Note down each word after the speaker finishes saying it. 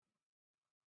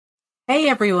Hey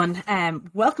everyone,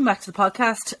 welcome back to the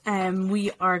podcast.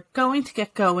 We are going to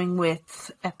get going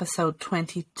with episode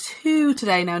 22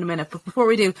 today now in a minute, but before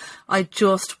we do, I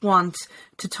just want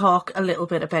to talk a little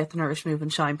bit about the Nourish, Move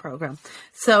and Shine program.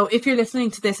 So if you're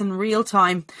listening to this in real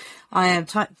time,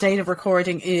 date of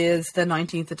recording is the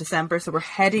 19th of December, so we're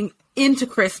heading into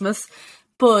Christmas,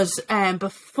 but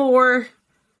before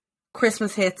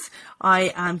Christmas hits,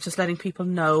 I am just letting people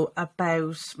know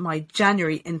about my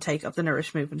January intake of the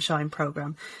Nourish, Move and Shine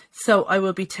program. So I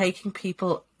will be taking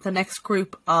people, the next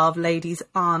group of ladies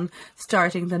on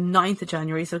starting the 9th of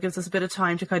January. So it gives us a bit of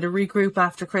time to kind of regroup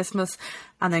after Christmas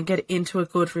and then get into a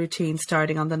good routine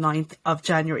starting on the 9th of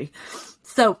January.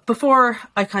 So before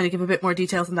I kind of give a bit more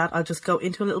details on that, I'll just go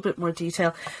into a little bit more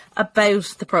detail about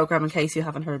the program in case you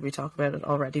haven't heard me talk about it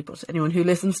already. But anyone who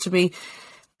listens to me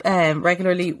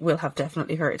regularly will have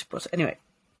definitely heard. But anyway,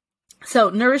 so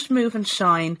Nourish, Move and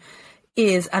Shine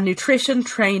is a nutrition,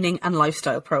 training and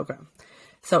lifestyle program.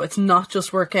 So it's not just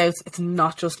workouts, it's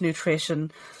not just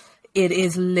nutrition. It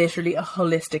is literally a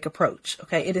holistic approach.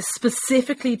 Okay, it is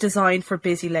specifically designed for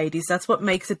busy ladies. That's what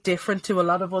makes it different to a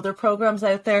lot of other programs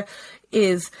out there,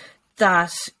 is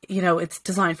that, you know, it's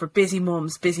designed for busy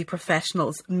mums, busy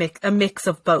professionals, a mix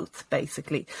of both,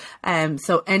 basically.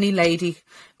 So any lady,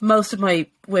 most of my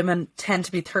women tend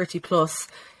to be 30 plus,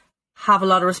 have a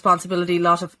lot of responsibility,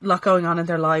 lot going on in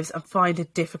their lives, and find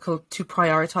it difficult to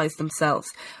prioritize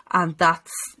themselves. And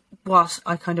that's what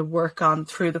I kind of work on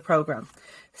through the program.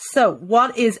 So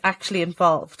what is actually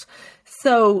involved?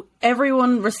 So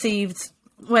everyone receives,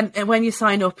 when you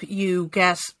sign up,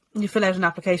 you fill out an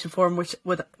application form which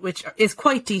is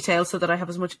quite detailed, so that I have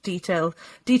as much detailed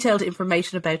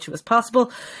information about you as possible.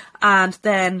 And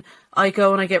then I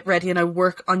go and I get ready and I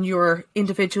work on your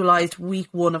individualized week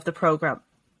 1 of the program.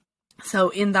 So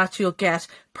in that you'll get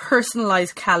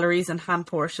personalized calories and hand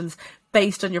portions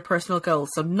based on your personal goals.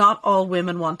 So not all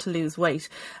women want to lose weight.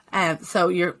 So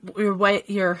your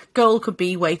goal could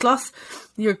be weight loss.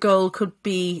 Your goal could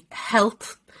be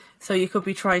health. So you could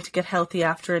be trying to get healthy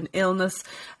after an illness.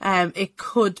 It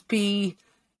could be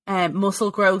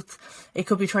muscle growth. It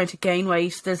could be trying to gain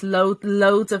weight. There's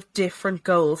loads of different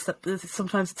goals.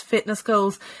 Sometimes it's fitness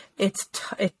goals. It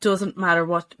doesn't matter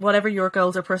whatever your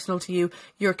goals are personal to you.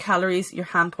 Your calories, your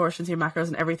hand portions, your macros,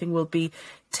 and everything will be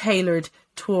tailored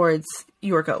towards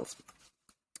your goals.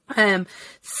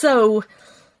 So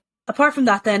apart from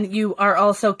that, then you are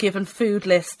also given food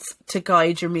lists to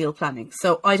guide your meal planning.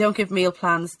 So I don't give meal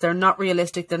plans. They're not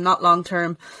realistic. They're not long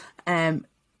term.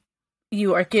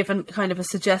 You are given kind of a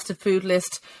suggested food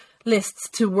lists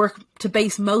to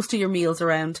base most of your meals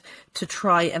around, to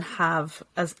try and have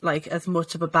as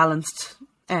much of a balanced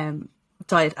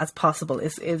diet as possible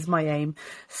is my aim.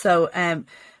 So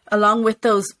along with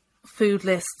those food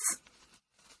lists,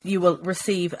 you will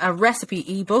receive a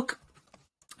recipe ebook.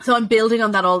 So I'm building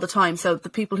on that all the time. So the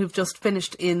people who've just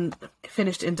finished in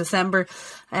December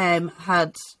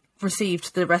had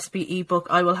received the recipe ebook.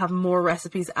 I will have more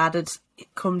recipes added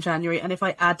come January, and if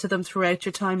I add to them throughout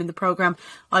your time in the program,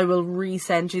 I will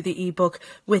resend you the ebook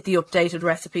with the updated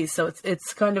recipes. So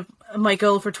it's kind of my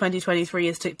goal for 2023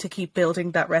 is to keep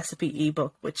building that recipe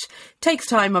ebook, which takes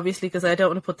time, obviously, because I don't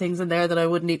want to put things in there that I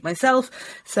wouldn't eat myself.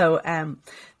 So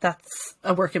that's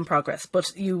a work in progress, but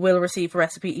you will receive a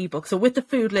recipe ebook. So with the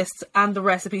food lists and the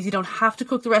recipes, you don't have to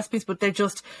cook the recipes, but they're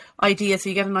just ideas. So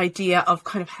you get an idea of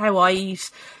kind of how I eat,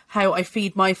 how I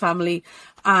feed my family,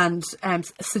 and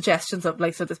suggestions of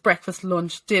so there's breakfast,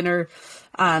 lunch, dinner,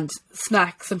 and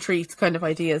snacks and treats kind of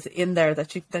ideas in there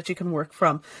that you can work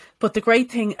from. But the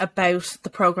great thing about the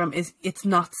program is it's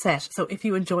not set. So if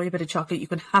you enjoy a bit of chocolate, you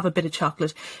can have a bit of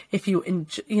chocolate. If you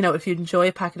enjoy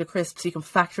a packet of crisps, you can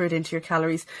factor it into your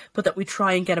calories. But that we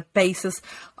try and get a basis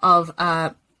of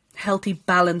a healthy,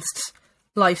 balanced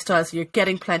lifestyle. So you're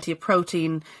getting plenty of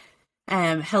protein,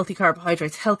 healthy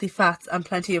carbohydrates, healthy fats, and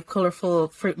plenty of colourful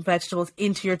fruit and vegetables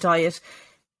into your diet,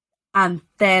 and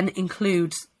then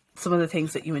include some of the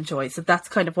things that you enjoy. So that's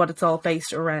kind of what it's all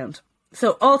based around.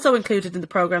 So also included in the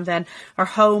program then are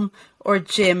home or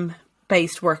gym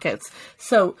based workouts.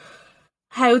 So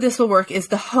how this will work is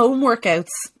the home workouts.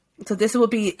 So this will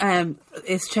be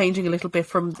is changing a little bit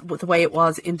from the way it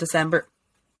was in December.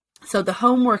 So the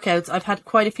home workouts, I've had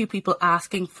quite a few people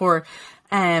asking for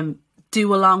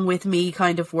do along with me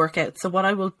kind of workouts. So what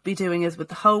I will be doing is with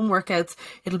the home workouts,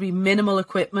 it'll be minimal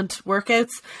equipment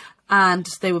workouts, and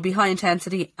they will be high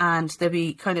intensity, and they'll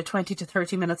be kind of 20 to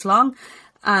 30 minutes long.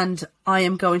 And I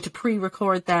am going to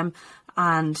pre-record them,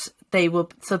 and they'll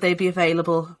be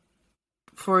available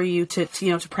for you to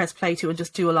press play to and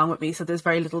just do along with me. So there's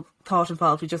very little thought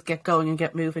involved. We just get going and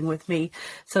get moving with me.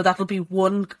 So that'll be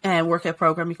one workout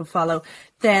program you can follow.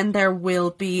 Then there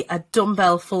will be a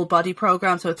dumbbell full body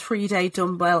program. So a 3-day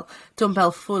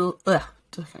dumbbell full,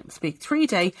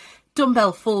 3-day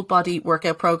dumbbell full body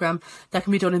workout program that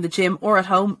can be done in the gym or at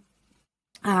home.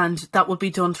 And that will be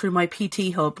done through my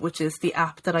PT Hub, which is the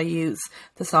app that I use,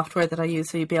 the software that I use.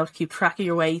 So you'll be able to keep track of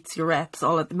your weights, your reps,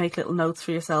 all of, make little notes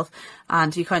for yourself.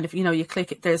 And you kind of, you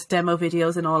click it. There's demo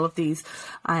videos in all of these,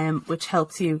 which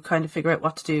helps you kind of figure out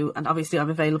what to do. And obviously I'm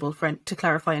available to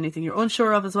clarify anything you're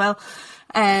unsure of as well.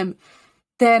 Then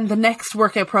the next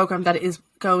workout program that is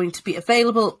going to be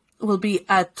available will be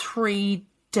a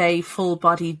 3-day full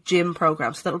body gym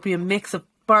program. So that will be a mix of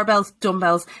barbells,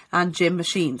 dumbbells and gym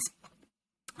machines.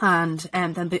 And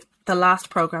then the last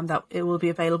program that it will be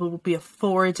available will be a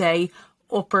 4-day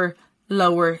upper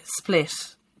lower split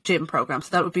gym program. So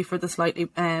that would be for the slightly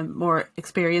more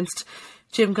experienced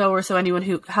gym goer. So anyone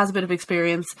who has a bit of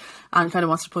experience and kind of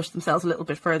wants to push themselves a little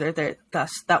bit further,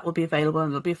 that will be available,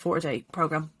 and it'll be a 4-day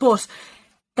program. But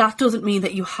that doesn't mean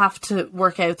that you have to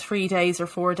work out 3 days or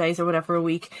 4 days or whatever a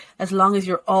week, as long as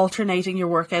you're alternating your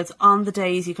workouts on the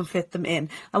days you can fit them in.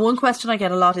 And one question I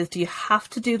get a lot is, do you have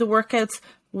to do the workouts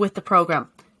with the program?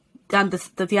 And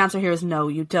the answer here is no,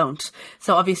 you don't.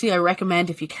 So obviously I recommend,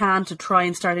 if you can, to try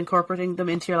and start incorporating them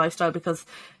into your lifestyle, because,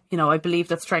 I believe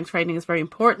that strength training is very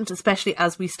important, especially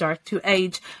as we start to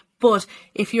age. But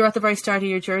if you're at the very start of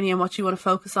your journey and what you want to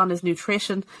focus on is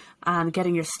nutrition and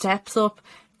getting your steps up,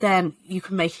 then you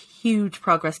can make huge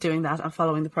progress doing that and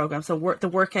following the program. So the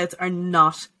workouts are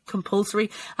not compulsory.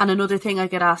 And another thing I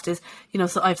get asked is,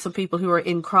 so I have some people who are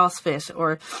in CrossFit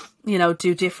or,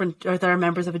 do different, or they're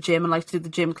members of a gym and like to do the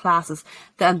gym classes.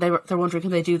 Then they're wondering,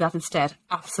 can they do that instead?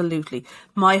 Absolutely.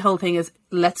 My whole thing is,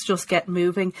 let's just get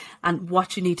moving. And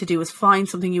what you need to do is find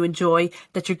something you enjoy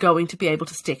that you're going to be able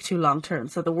to stick to long term.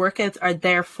 So the workouts are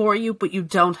there for you, but you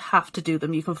don't have to do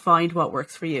them. You can find what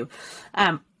works for you.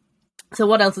 So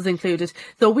what else is included?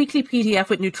 So a weekly PDF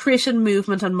with nutrition,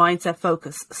 movement and mindset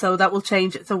focus. So that will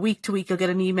change. So week to week, you'll get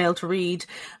an email to read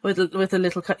with a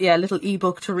little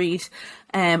ebook to read,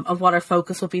 of what our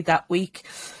focus will be that week.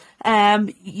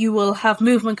 You will have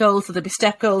movement goals. So there'll be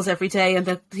step goals every day, and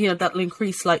that'll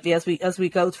increase slightly as we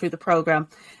go through the program.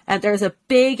 And there's a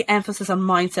big emphasis on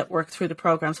mindset work through the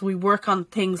program. So we work on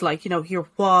things like, your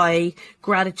why,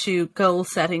 gratitude, goal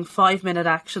setting, 5-minute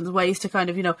actions, ways to kind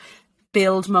of,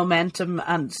 build momentum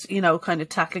and, kind of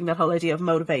tackling that whole idea of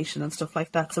motivation and stuff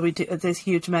like that. So there's a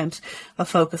huge amount of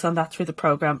focus on that through the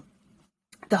program.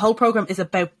 The whole program is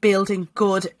about building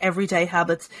good everyday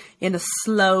habits in a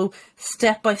slow,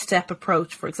 step-by-step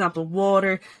approach. For example,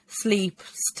 water, sleep,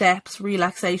 steps,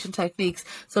 relaxation techniques.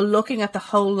 So looking at the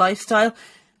whole lifestyle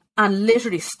and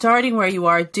literally starting where you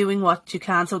are, doing what you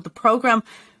can. So the program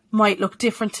might look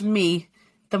different to me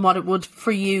than what it would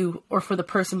for you or for the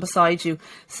person beside you.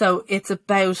 So it's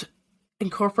about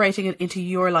incorporating it into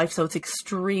your life. So it's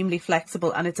extremely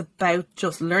flexible, and it's about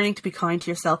just learning to be kind to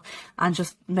yourself and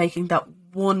just making that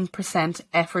 1%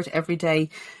 effort every day.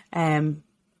 And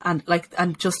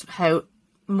just how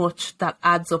much that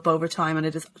adds up over time. And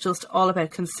it is just all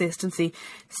about consistency,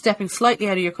 stepping slightly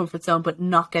out of your comfort zone, but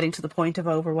not getting to the point of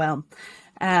overwhelm.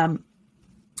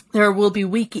 There will be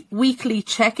weekly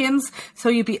check-ins. So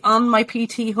you'll be on my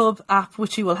PT Hub app,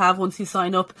 which you will have once you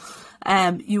sign up.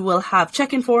 You will have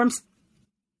check-in forms.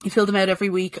 You fill them out every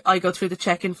week. I go through the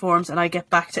check-in forms and I get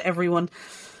back to everyone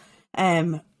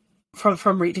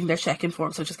from reading their check-in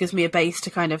form. So it just gives me a base to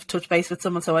kind of touch base with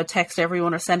someone. So I text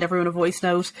everyone or send everyone a voice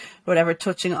note or whatever,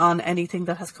 touching on anything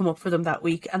that has come up for them that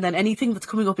week. And then anything that's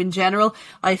coming up in general,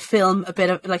 I film a bit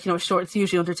of short, it's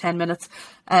usually under 10 minutes,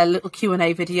 a little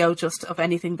Q&A video just of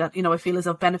anything that, I feel is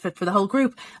of benefit for the whole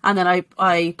group. And then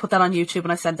I put that on YouTube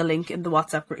and I send the link in the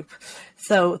WhatsApp group.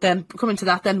 So then coming to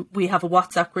that, then we have a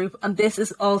WhatsApp group, and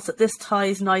this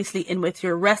ties nicely in with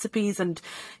your recipes and,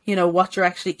 what you're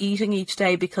actually eating each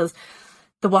day, because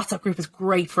the WhatsApp group is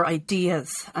great for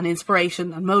ideas and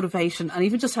inspiration and motivation, and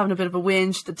even just having a bit of a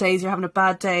whinge, the days you're having a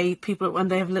bad day, people, when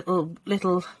they have little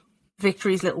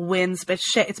victories, little wins,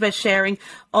 it's about sharing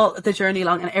all the journey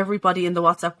along, and everybody in the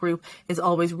WhatsApp group is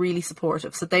always really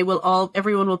supportive. So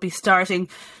everyone will be starting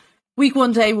week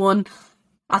 1, day 1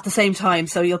 at the same time.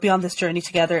 So you'll be on this journey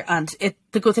together. And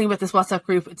the good thing about this WhatsApp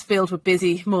group, it's filled with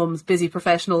busy mums, busy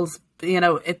professionals,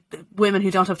 women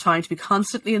who don't have time to be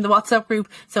constantly in the WhatsApp group.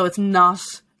 So it's not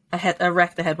a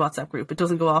wreck the head WhatsApp group. It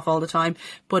doesn't go off all the time,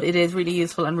 but it is really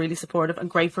useful and really supportive and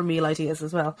great for meal ideas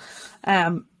as well.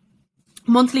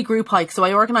 monthly group hike. So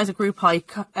I organise a group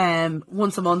hike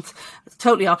once a month. It's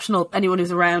totally optional. Anyone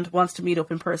who's around wants to meet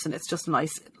up in person. It's just a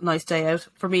nice day out.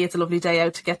 For me, it's a lovely day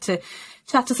out to get to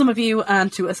chat to some of you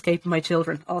and to escape my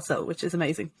children also, which is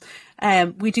amazing.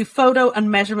 We do photo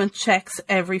and measurement checks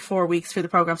every 4 weeks through the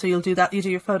programme. So you'll do that. You do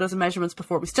your photos and measurements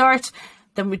before we start.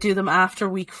 Then we do them after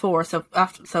week 4. So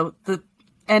the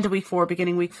end of week 4,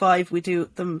 beginning week 5, we do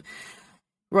them.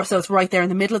 So it's right there in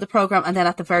the middle of the programme, and then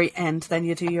at the very end, then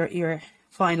you do your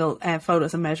final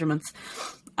photos and measurements.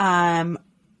 I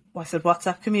said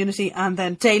WhatsApp community, and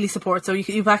then daily support. So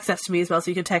you've access to me as well,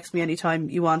 so you can text me anytime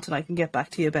you want, and I can get back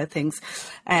to you about things.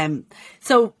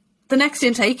 So the next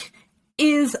intake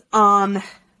is on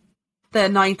the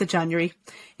 9th of January.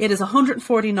 It is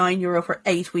 €149 for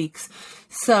 8 weeks.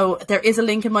 So there is a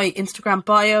link in my Instagram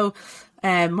bio,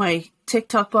 my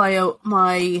TikTok bio,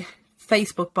 my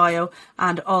Facebook bio,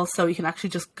 and also you can actually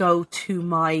just go to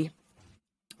my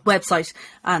website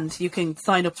and you can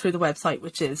sign up through the website,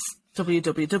 which is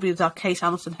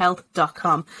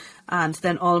www.katehamiltonhealth.com, and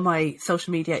then all my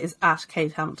social media is at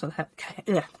Kate Hamilton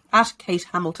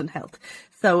Health.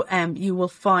 So you will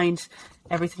find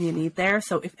everything you need there.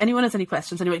 So if anyone has any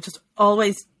questions, anyway, just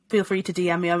always feel free to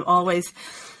DM me. I'm always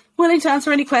willing to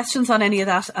answer any questions on any of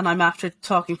that, and I'm after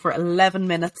talking for 11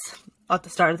 minutes at the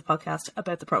start of the podcast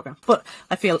about the programme, but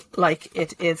I feel like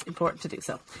it is important to do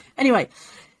so. Anyway,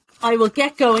 I will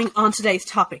get going on today's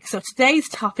topic. So today's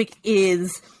topic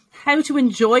is how to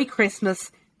enjoy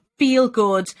Christmas, feel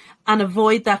good, and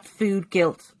avoid that food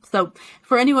guilt. So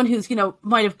for anyone who's,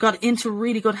 might have got into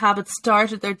really good habits,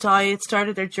 started their diet,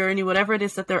 started their journey, whatever it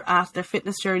is that they're at, their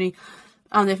fitness journey,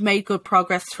 and they've made good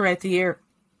progress throughout the year,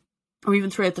 or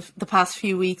even throughout the past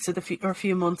few weeks or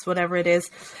few months, whatever it is,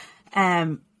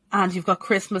 and you've got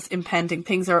Christmas impending.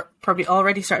 Things are probably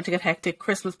already starting to get hectic.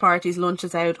 Christmas parties,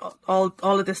 lunches out, all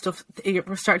of this stuff.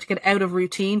 We're starting to get out of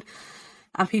routine,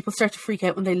 and people start to freak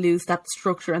out when they lose that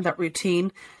structure and that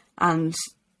routine, and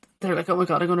they're like, oh my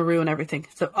God, I'm going to ruin everything.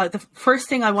 So the first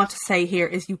thing I want to say here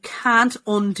is you can't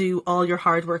undo all your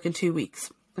hard work in 2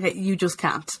 weeks. Okay, you just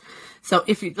can't. So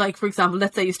if you, like, for example,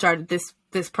 let's say you started this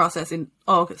process in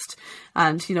August,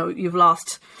 and you've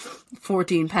lost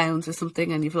 14 pounds or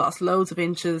something, and you've lost loads of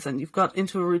inches, and you've got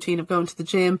into a routine of going to the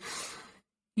gym.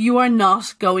 You are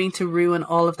not going to ruin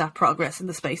all of that progress in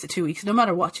the space of 2 weeks, no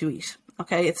matter what you eat.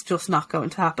 Okay, it's just not going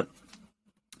to happen.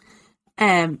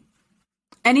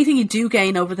 Anything you do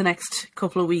gain over the next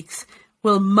couple of weeks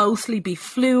will mostly be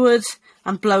fluid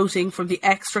and bloating from the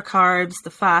extra carbs, the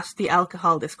fat, the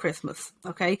alcohol this Christmas.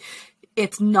 Okay,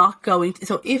 it's not going to.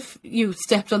 So if you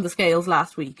stepped on the scales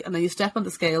last week, and then you step on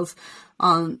the scales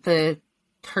on the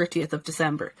 30th of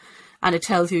December, and it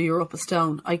tells you you're up a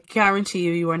stone, I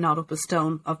guarantee you are not up a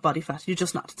stone of body fat. You're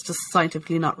just not. It's just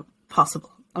scientifically not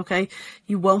possible. Okay,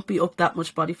 you won't be up that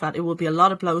much body fat. It will be a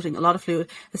lot of bloating, a lot of fluid.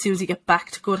 As soon as you get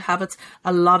back to good habits,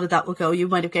 a lot of that will go. You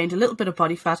might have gained a little bit of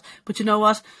body fat, but you know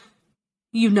what?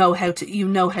 You know how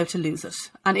to lose it.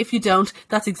 And if you don't,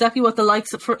 that's exactly what the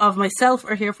likes of myself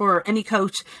are here for, or any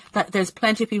coach. That there's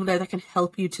plenty of people there that can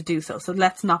help you to do so. So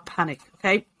let's not panic,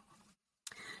 okay?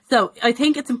 So I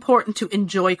think it's important to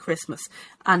enjoy Christmas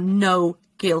and no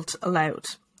guilt allowed.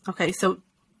 Okay, so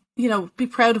be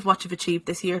proud of what you've achieved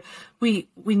this year. We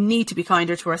need to be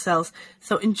kinder to ourselves.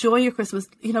 So enjoy your Christmas,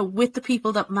 with the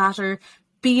people that matter.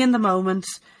 Be in the moment.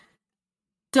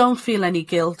 Don't feel any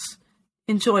guilt.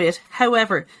 Enjoy it.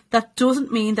 However, that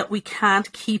doesn't mean that we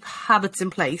can't keep habits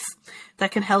in place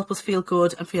that can help us feel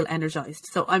good and feel energized.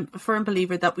 So I'm a firm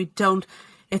believer that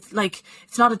it's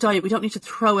not a diet. We don't need to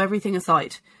throw everything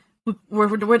aside.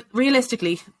 We're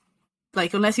realistically,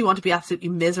 unless you want to be absolutely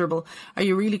miserable, are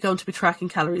you really going to be tracking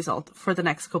calories all for the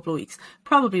next couple of weeks?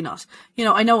 Probably not.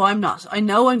 I know I'm not. I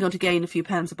know I'm going to gain a few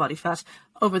pounds of body fat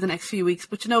over the next few weeks,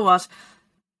 but you know what?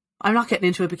 I'm not getting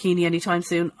into a bikini anytime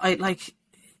soon.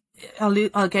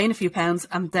 I'll gain a few pounds,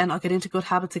 and then I'll get into good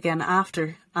habits again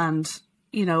after, and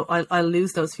I'll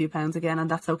lose those few pounds again,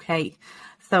 and that's okay.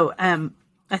 So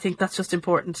I think that's just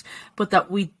important, but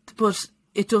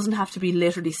it doesn't have to be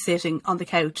literally sitting on the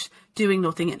couch doing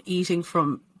nothing and eating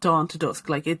from dawn to dusk.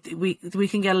 We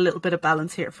can get a little bit of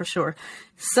balance here for sure.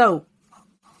 So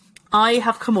I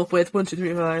have come up with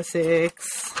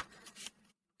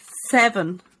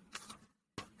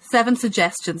 7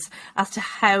 suggestions as to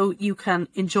how you can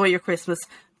enjoy your Christmas,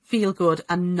 feel good,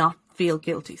 and not feel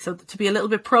guilty. So to be a little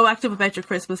bit proactive about your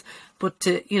Christmas, but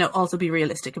to, also be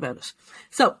realistic about it.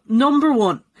 So number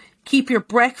 1, keep your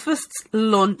breakfast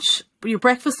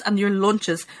and your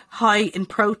lunches high in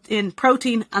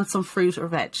protein and some fruit or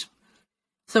veg.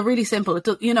 So really simple.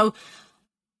 No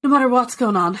matter what's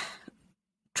going on,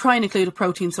 try and include a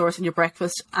protein source in your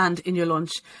breakfast and in your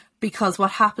lunch, because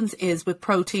what happens is with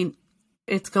protein,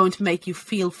 it's going to make you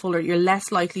feel fuller. You're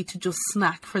less likely to just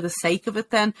snack for the sake of it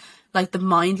then, like the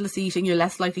mindless eating. You're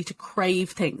less likely to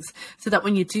crave things, so that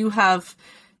when you do have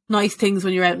nice things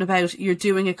when you're out and about, you're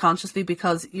doing it consciously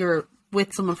because you're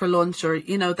with someone for lunch, or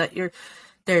that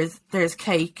there's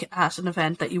cake at an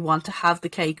event that you want to have the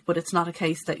cake, but it's not a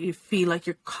case that you feel like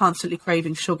you're constantly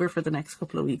craving sugar for the next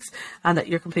couple of weeks and that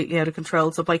you're completely out of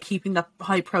control. So by keeping that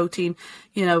high protein,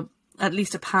 at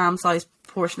least a palm sized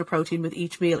portion of protein with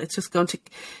each meal, it's just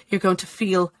you're going to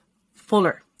feel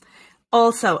fuller.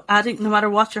 Also, adding, no matter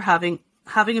what you're having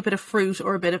a bit of fruit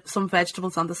or a bit of some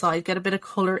vegetables on the side, get a bit of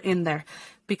colour in there,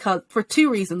 because for two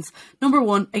reasons. Number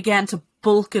one, again, to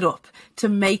bulk it up, to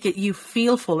make it you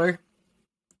feel fuller,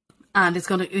 and it's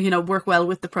going to, work well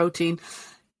with the protein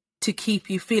to keep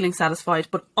you feeling satisfied,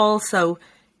 but also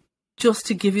just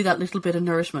to give you that little bit of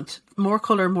nourishment. More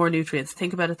colour, more nutrients.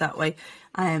 Think about it that way.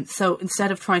 So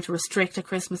instead of trying to restrict at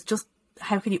Christmas, just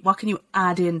what can you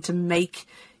add in to make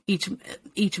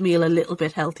each meal a little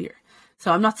bit healthier?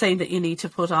 So I'm not saying that you need to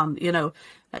put on, you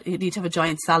need to have a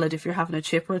giant salad if you're having a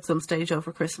chipper at some stage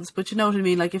over Christmas. But you know what I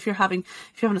mean? Like if you're having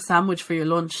a sandwich for your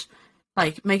lunch,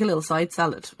 like make a little side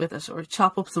salad with it, or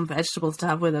chop up some vegetables to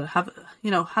have with it. Have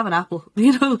an apple,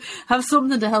 have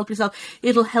something to help yourself.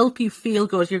 It'll help you feel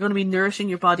good. You're going to be nourishing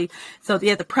your body. So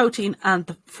the protein and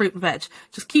the fruit and veg,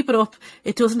 just keep it up.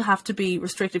 It doesn't have to be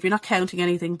restrictive. You're not counting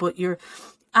anything, but you're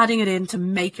adding it in to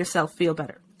make yourself feel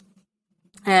better.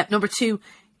 Number 2,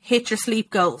 hit your sleep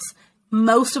goals.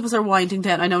 Most of us are winding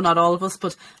down. I know not all of us,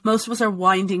 but most of us are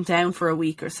winding down for a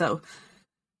week or so.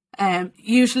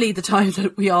 Usually the time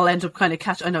that we all end up kind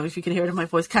of I know if you can hear it in my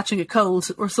voice, catching a cold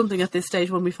or something at this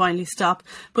stage when we finally stop.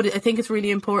 But I think it's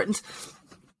really important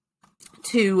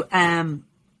to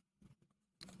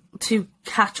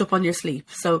catch up on your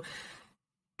sleep. So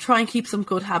try and keep some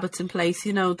good habits in place.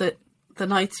 That the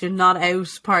nights you're not out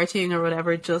partying or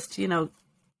whatever, just,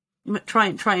 try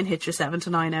and hit your 7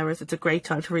 to 9 hours. It's a great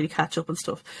time to really catch up and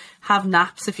stuff. Have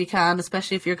naps if you can,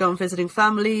 especially if you're going visiting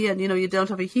family and you don't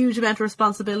have a huge amount of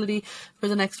responsibility for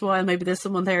the next while. Maybe there's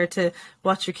someone there to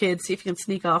watch your kids, see if you can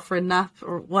sneak off for a nap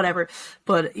or whatever.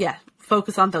 But yeah,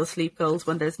 focus on those sleep goals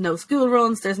when there's no school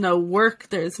runs, there's no work,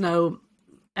 there's no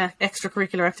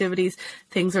extracurricular activities.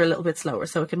 Things are a little bit slower,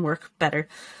 so it can work better.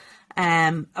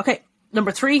 Okay,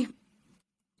 number 3,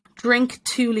 drink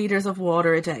 2 litres of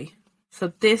water a day.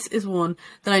 So this is one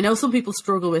that I know some people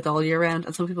struggle with all year round,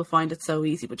 and some people find it so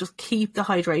easy, but just keep the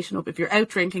hydration up. If you're out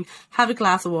drinking, have a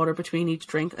glass of water between each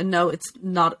drink. I know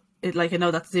I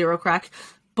know that's zero crack,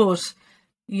 but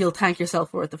you'll thank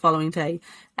yourself for it the following day.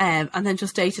 And then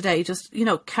just day to day, just,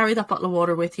 carry that bottle of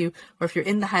water with you, or if you're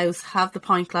in the house, have the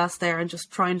pint glass there and just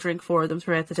try and drink 4 of them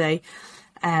throughout the day.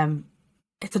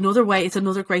 It's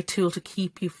another great tool to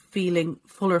keep you feeling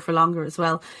fuller for longer as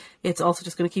well. It's also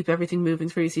just going to keep everything moving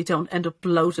through so you don't end up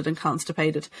bloated and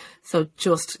constipated. So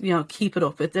just, keep it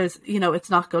up. It's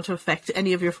not going to affect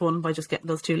any of your fun by just getting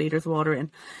those 2 litres of water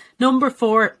in. Number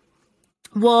 4,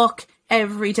 walk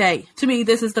every day. To me,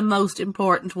 this is the most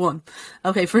important one.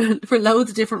 Okay, for loads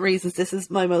of different reasons, this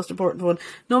is my most important one.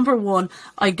 Number 1,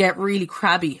 I get really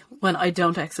crabby when I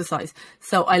don't exercise.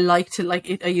 So I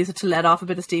I use it to let off a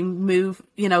bit of steam, move,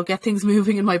 get things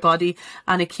moving in my body,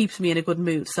 and it keeps me in a good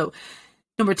mood. So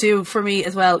number 2 for me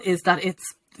as well is that it's,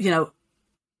 to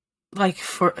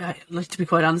be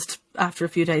quite honest, after a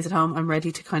few days at home, I'm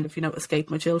ready to kind of, escape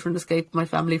my children, escape my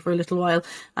family for a little while,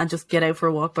 and just get out for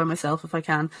a walk by myself if I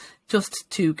can, just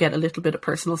to get a little bit of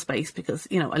personal space, because,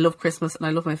 I love Christmas and I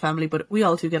love my family, but we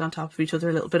all do get on top of each other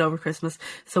a little bit over Christmas.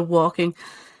 So walking,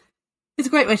 it's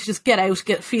a great way to just get out,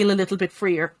 feel a little bit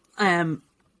freer.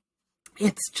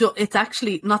 It's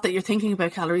actually not that you're thinking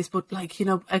about calories, but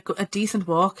a decent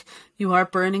walk, you are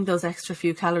burning those extra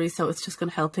few calories, so it's just going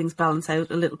to help things balance out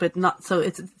a little bit.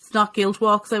 It's not guilt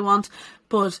walks I want,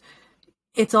 but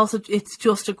it's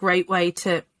just a great way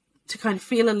to kind of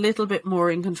feel a little bit more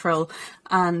in control.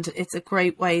 And it's a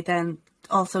great way then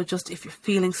also, just if you're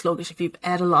feeling sluggish, if you've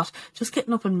ate a lot, just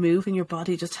getting up and moving your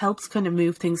body just helps kind of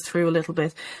move things through a little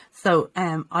bit. So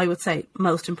I would say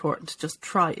most important, just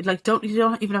try, you don't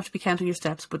even have to be counting your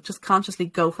steps, but just consciously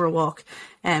go for a walk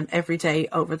every day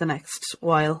over the next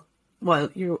while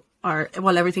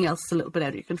everything else is a little bit out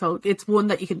of your control. It's one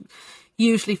that you can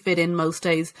usually fit in most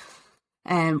days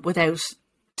without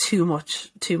too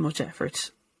much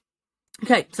effort.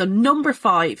 Okay, so number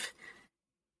 5,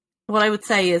 what I would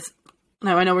say is,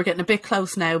 now I know we're getting a bit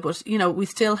close now, but we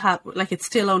still have, it's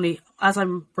still only, as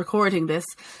I'm recording this,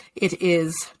 it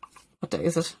is, what day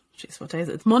is it? Jeez, what day is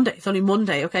it? It's Monday. It's only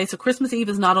Monday, okay? So Christmas Eve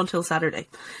is not until Saturday.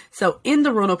 So in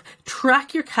the run-up,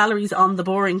 track your calories on the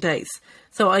boring days.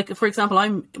 So, for example,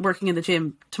 I'm working in the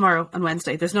gym tomorrow and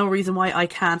Wednesday. There's no reason why I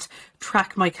can't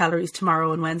track my calories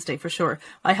tomorrow and Wednesday for sure.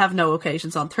 I have no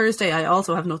occasions on Thursday. I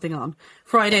also have nothing on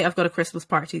Friday. I've got a Christmas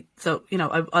party. So, you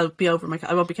know, I'll be over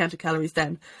I won't be counting calories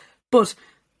then. But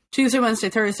Tuesday, Wednesday,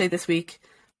 Thursday this week,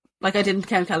 like I didn't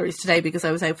count calories today because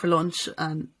I was out for lunch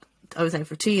and I was out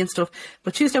for tea and stuff.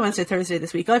 But Tuesday, Wednesday, Thursday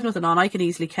this week, I've nothing on. I can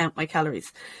easily count my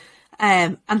calories.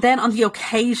 And then on the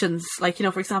occasions, like, you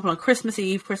know, for example, on Christmas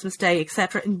Eve, Christmas Day,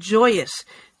 etc., enjoy it.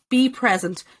 Be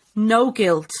present. No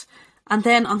guilt. And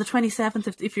then on the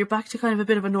 27th, if you're back to kind of a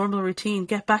bit of a normal routine,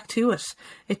 get back to it.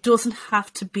 It doesn't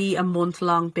have to be a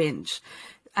month-long binge.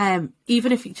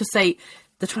 Even if you just say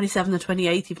the 27th and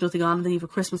 28th, you've nothing on, and then you have a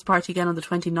Christmas party again on the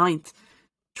 29th.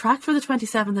 Track for the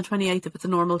 27th and 28th if it's a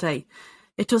normal day.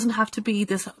 It doesn't have to be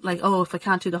this, like, oh, if I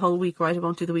can't do the whole week, right, I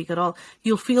won't do the week at all.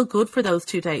 You'll feel good for those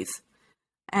 2 days.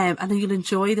 And then you'll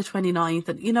enjoy the 29th.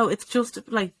 And, you know, it's just,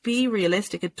 like, be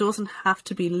realistic. It doesn't have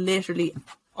to be literally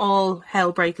all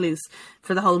hell break loose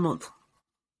for the whole month.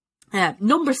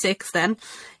 Number 6, then,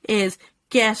 is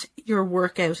get your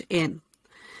workout in.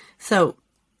 So,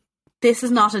 this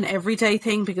is not an everyday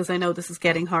thing because I know this is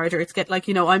getting harder. It's like,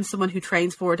 you know, I'm someone who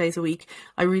trains 4 days a week.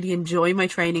 I really enjoy my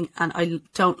training and I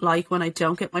don't like when I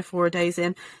don't get my 4 days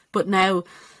in. But now,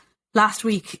 last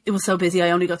week, it was so busy.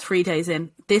 I only got 3 days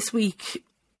in. This week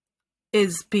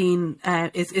is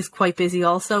quite busy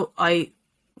also. I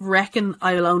reckon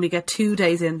I'll only get 2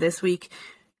 days in this week,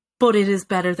 but it is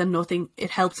better than nothing. It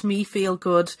helps me feel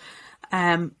good.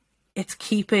 It's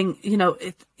keeping, you know,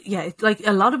 like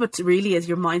a lot of it really is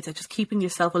your mindset, just keeping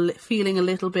yourself feeling a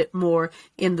little bit more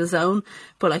in the zone.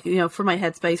 But like, you know, for my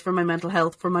headspace, for my mental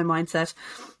health, for my mindset,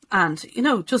 and, you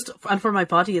know, and for my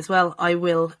body as well, I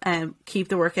will keep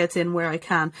the workouts in where I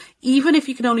can. Even if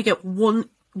you can only get one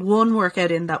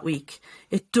workout in that week,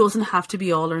 it doesn't have to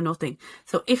be all or nothing.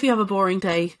 So if you have a boring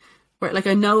day, where, like,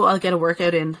 I know I'll get a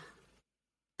workout in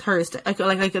Thursday, I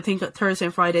could think Thursday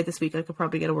and Friday this week I could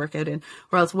probably get a workout in,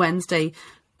 or else Wednesday,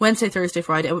 Thursday,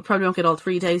 Friday, I would probably won't get all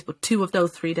 3 days, but 2 of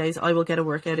those 3 days I will get a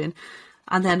workout in.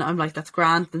 And then I'm like, that's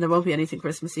grand. Then there won't be anything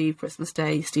Christmas Eve, Christmas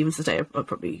Day, Stephen's Day. I'll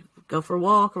probably go for a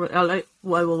walk, or I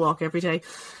will walk every day.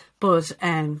 But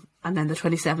and then the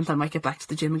 27th I might get back to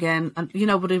the gym again. And, you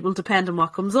know, but it will depend on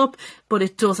what comes up. But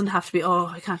it doesn't have to be, oh,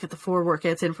 I can't get the 4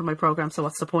 workouts in for my program, so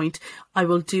what's the point? I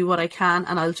will do what I can,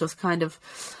 and I'll just kind of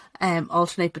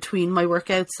alternate between my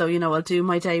workouts. So, you know, I'll do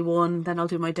my day 1, then I'll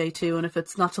do my day 2, and if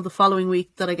it's not till the following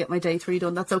week that I get my day 3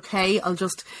 done, that's okay. I'll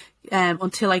just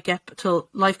till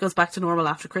life goes back to normal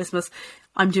after Christmas,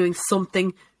 I'm doing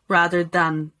something rather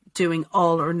than doing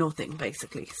all or nothing,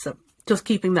 basically. So just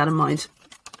keeping that in mind.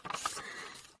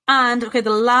 And okay,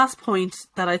 the last point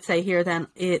that I'd say here then,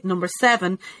 number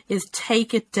 7, is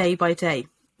take it day by day.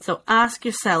 So ask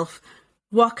yourself,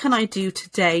 what can I do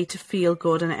today to feel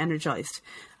good and energized?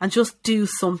 And just do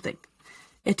something.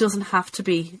 It doesn't have to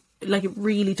be, like, it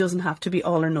really doesn't have to be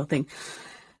all or nothing.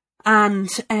 And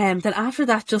then after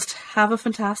that, just have a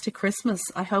fantastic Christmas.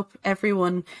 I hope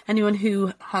anyone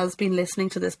who has been listening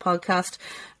to this podcast,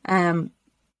 I'd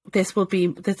say this will be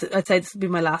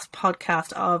my last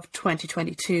podcast of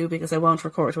 2022, because I won't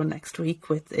record one next week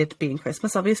with it being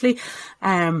Christmas, obviously.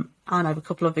 And I have a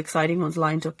couple of exciting ones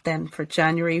lined up then for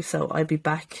January, so I'll be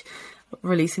back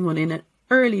releasing one in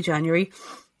early January.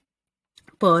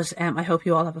 But I hope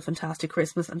you all have a fantastic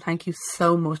Christmas, and thank you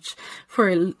so much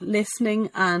for listening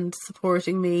and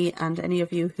supporting me, and any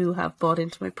of you who have bought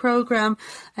into my program.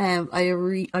 I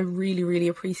really, really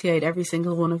appreciate every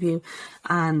single one of you,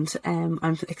 and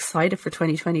I'm excited for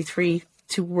 2023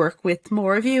 to work with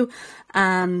more of you,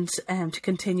 and to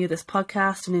continue this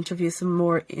podcast and interview some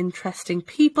more interesting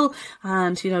people,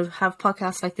 and, you know, have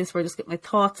podcasts like this where I just get my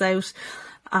thoughts out.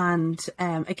 And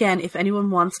again, if anyone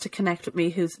wants to connect with me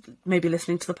who's maybe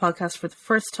listening to the podcast for the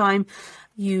first time,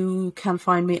 you can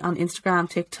find me on Instagram,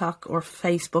 TikTok or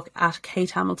Facebook at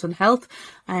Kate Hamilton Health.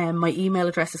 My email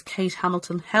address is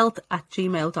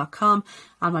katehamiltonhealth@gmail.com,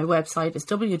 and my website is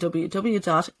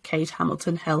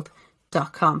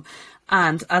www.katehamiltonhealth.com.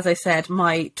 And as I said,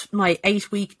 my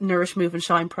 8-week Nourish, Move and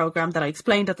Shine program that I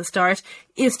explained at the start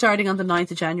is starting on the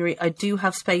 9th of January. I do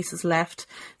have spaces left.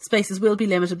 Spaces will be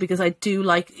limited because I do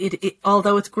like it.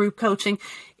 Although it's group coaching,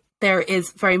 there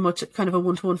is very much kind of a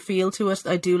one-to-one feel to it.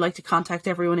 I do like to contact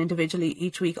everyone individually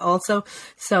each week also.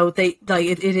 So it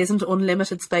isn't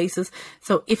unlimited spaces.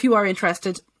 So if you are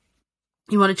interested,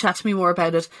 you want to chat to me more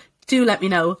about it, do let me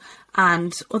know.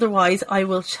 And otherwise, I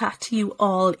will chat to you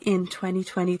all in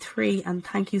 2023. And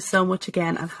thank you so much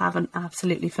again, and have an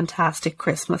absolutely fantastic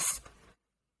Christmas.